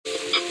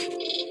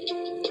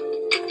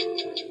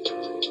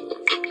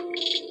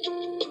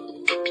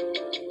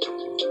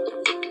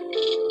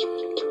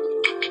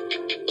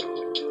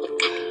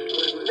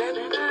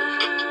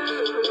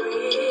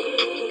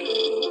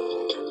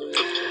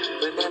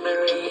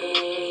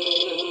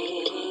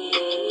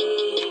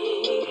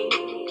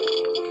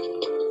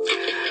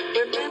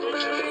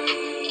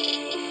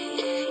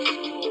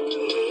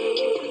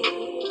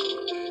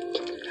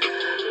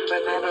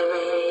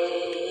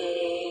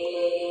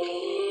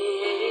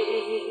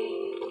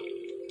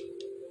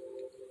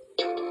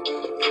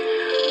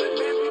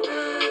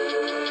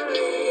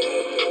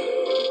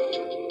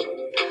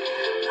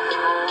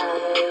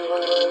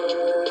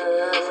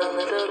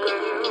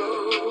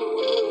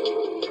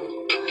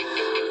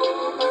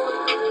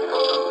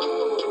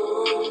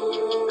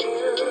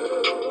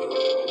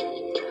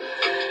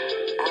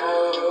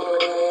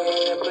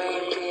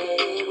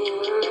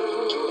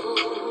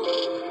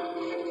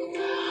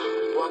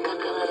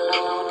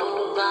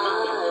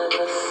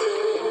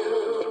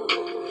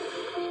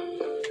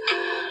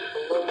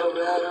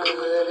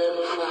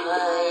couldn't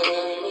find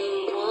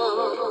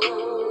anyone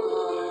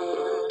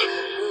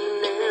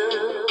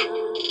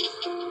else,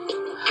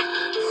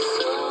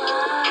 so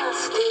I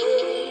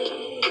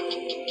stayed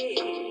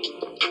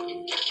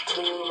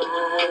to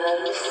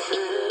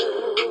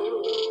myself,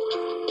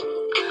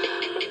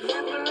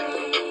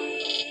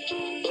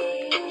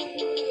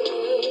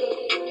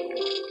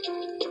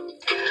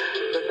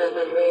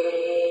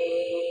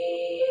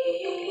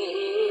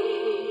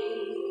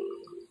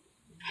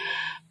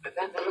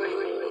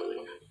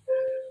 remembering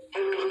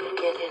and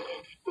forgetting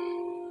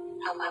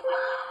how my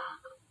mom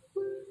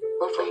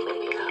would wake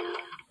me up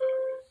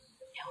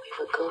and we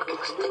would go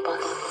catch the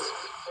bus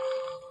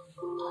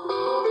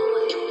all the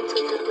way to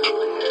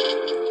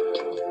Delaware.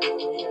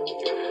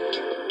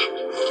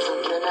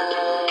 Something I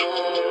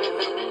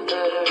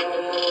remember,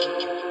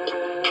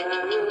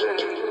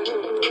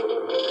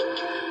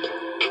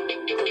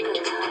 the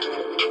good times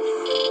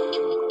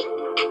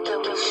that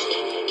we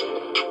shared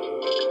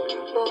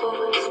will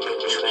always be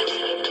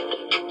treasured.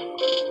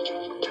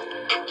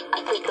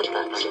 I think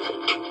about you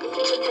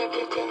each and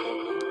every day.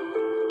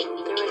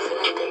 There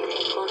isn't a day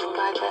that goes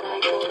by that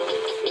I don't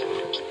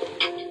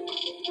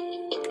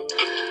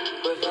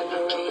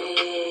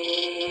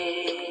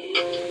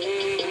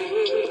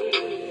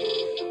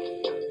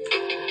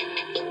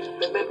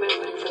remember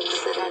when we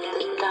sit at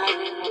the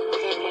dining room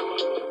table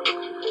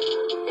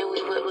and we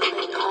would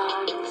play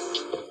cards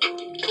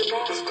to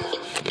master.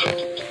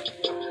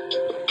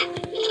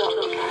 Taught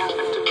them how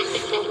to do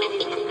so many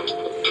things.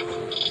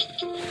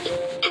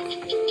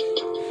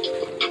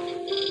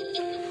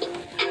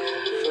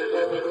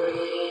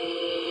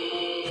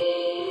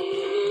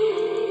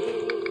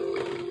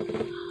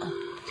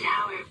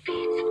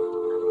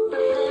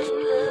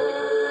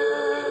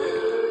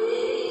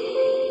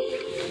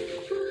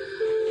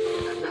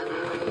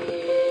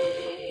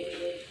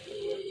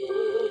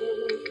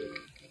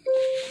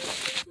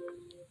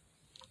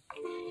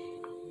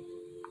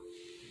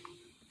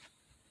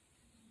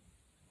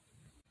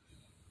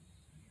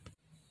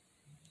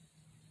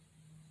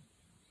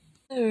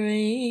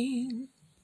 Rain.